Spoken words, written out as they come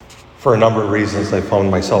For a number of reasons, I found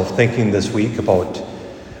myself thinking this week about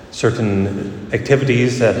certain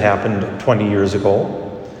activities that happened 20 years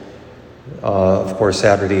ago. Of course,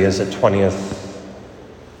 Saturday is a 20th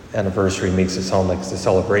anniversary, makes it sound like it's a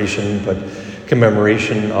celebration, but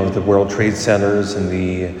commemoration of the World Trade Centers and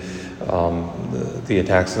the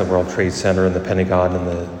attacks in the World Trade Center and the Pentagon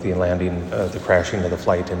and the landing, the crashing of the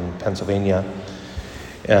flight in Pennsylvania.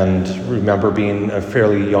 And remember being a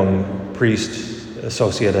fairly young priest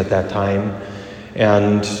associate at that time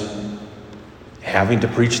and having to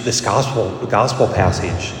preach this gospel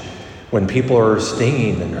passage when people are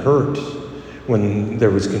stinging and hurt, when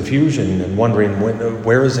there was confusion and wondering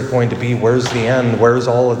where is it going to be, where's the end, where's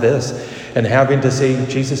all of this, and having to say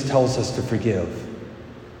Jesus tells us to forgive.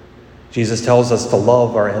 Jesus tells us to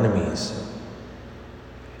love our enemies.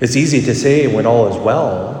 It's easy to say when all is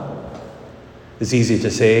well. It's easy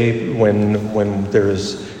to say when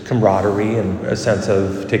there's camaraderie and a sense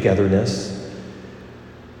of togetherness.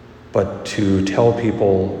 But to tell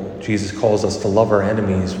people Jesus calls us to love our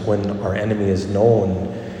enemies when our enemy is known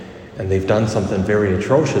and they've done something very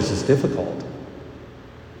atrocious is difficult.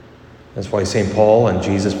 That's why St. Paul and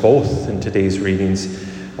Jesus both in today's readings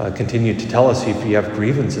continue to tell us if you have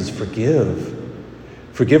grievances, forgive.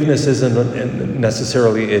 Forgiveness isn't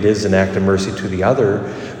necessarily, it is an act of mercy to the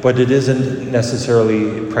other, but it isn't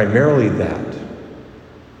necessarily primarily that.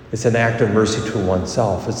 It's an act of mercy to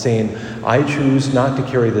oneself. It's saying, I choose not to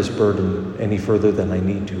carry this burden any further than I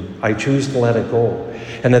need to. I choose to let it go.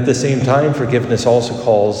 And at the same time, forgiveness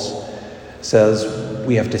also says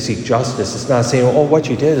we have to seek justice. It's not saying, oh, what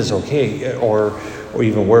you did is okay. Or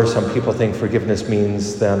even worse, some people think forgiveness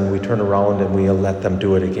means then we turn around and we let them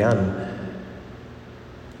do it again.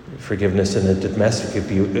 Forgiveness in a domestic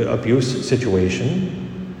abuse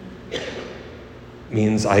situation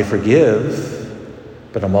means I forgive,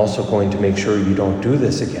 but I'm also going to make sure you don't do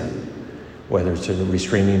this again. Whether it's a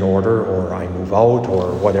restraining order or I move out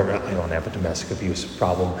or whatever. I don't have a domestic abuse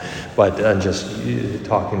problem, but I'm just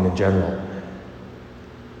talking in general.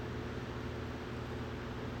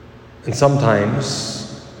 And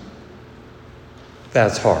sometimes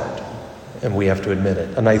that's hard, and we have to admit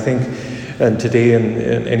it. And I think and today,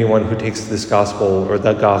 and anyone who takes this gospel or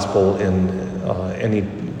the gospel in any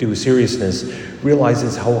due seriousness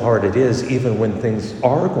realizes how hard it is, even when things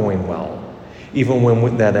are going well, even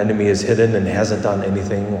when that enemy is hidden and hasn't done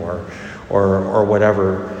anything or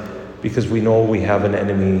whatever, because we know we have an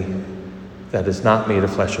enemy that is not made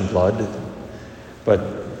of flesh and blood, but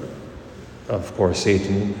of course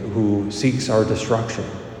Satan, who seeks our destruction.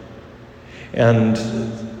 And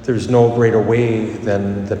there's no greater way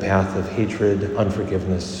than the path of hatred,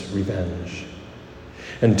 unforgiveness, revenge.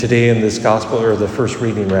 And today in this gospel, or the first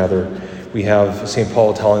reading rather, we have St.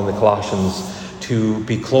 Paul telling the Colossians to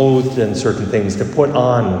be clothed in certain things, to put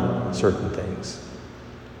on certain things.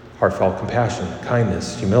 Heartfelt compassion,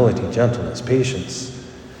 kindness, humility, gentleness, patience,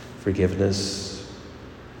 forgiveness.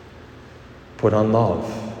 Put on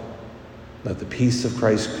love. Let the peace of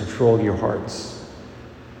Christ control your hearts.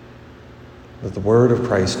 Let the word of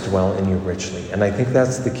Christ dwell in you richly. And I think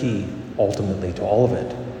that's the key, ultimately, to all of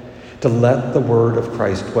it. To let the word of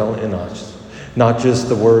Christ dwell in us. Not just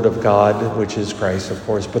the word of God, which is Christ, of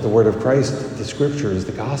course, but the word of Christ, the scriptures,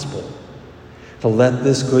 the gospel. To let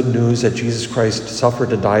this good news that Jesus Christ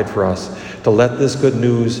suffered and died for us, to let this good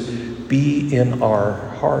news be in our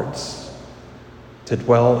hearts, to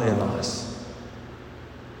dwell in us.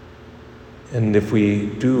 And if we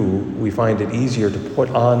do, we find it easier to put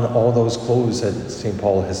on all those clothes that St.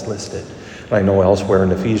 Paul has listed. And I know elsewhere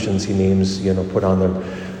in Ephesians he names, put on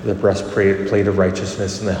the breastplate of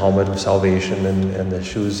righteousness and the helmet of salvation and the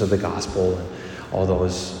shoes of the gospel and all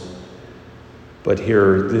those. But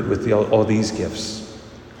here, with all these gifts,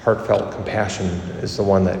 heartfelt compassion is the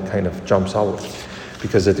one that kind of jumps out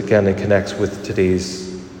because it connects with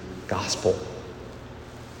today's gospel.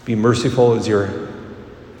 Be merciful as your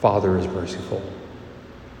Father is merciful.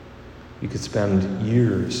 You could spend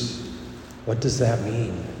years. What does that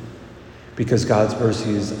mean? Because God's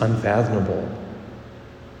mercy is unfathomable.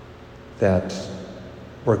 That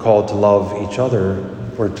we're called to love each other.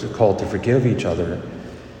 We're called to forgive each other.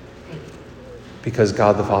 Because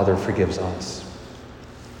God the Father forgives us.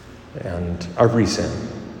 And every sin,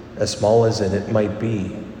 as small as it might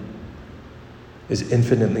be, is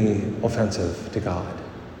infinitely offensive to God.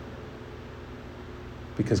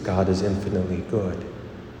 Because God is infinitely good.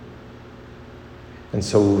 And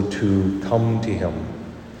so to come to him,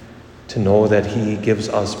 to know that he gives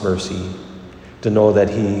us mercy, to know that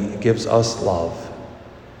he gives us love,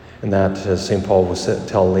 and that, as St. Paul will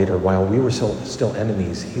tell later, while we were still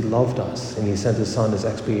enemies, he loved us, and he sent his Son as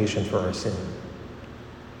expiation for our sin.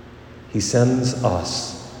 He sends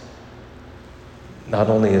us not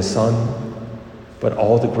only his Son, but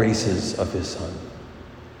all the graces of his Son,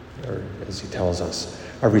 or as he tells us,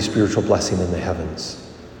 every spiritual blessing in the heavens.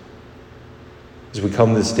 As we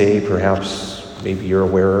come this day, perhaps maybe you're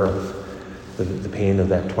aware of the pain of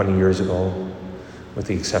that 20 years ago, with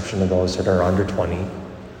the exception of those that are under 20,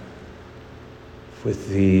 with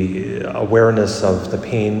the awareness of the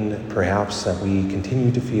pain perhaps that we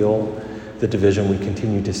continue to feel, the division we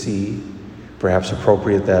continue to see, perhaps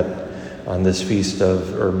appropriate that on this feast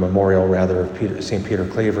of, or memorial rather, of St. Peter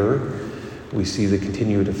Claver, we see the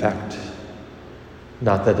continued effect.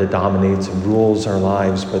 Not that it dominates and rules our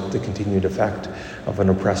lives, but the continued effect of an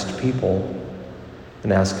oppressed people.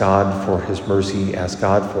 And ask God for his mercy, ask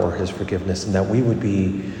God for his forgiveness, and that we would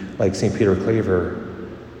be, like St. Peter Claver,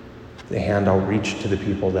 the hand outreach to the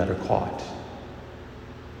people that are caught.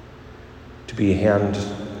 To be a hand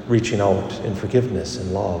reaching out in forgiveness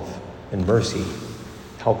and love and mercy,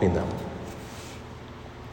 helping them.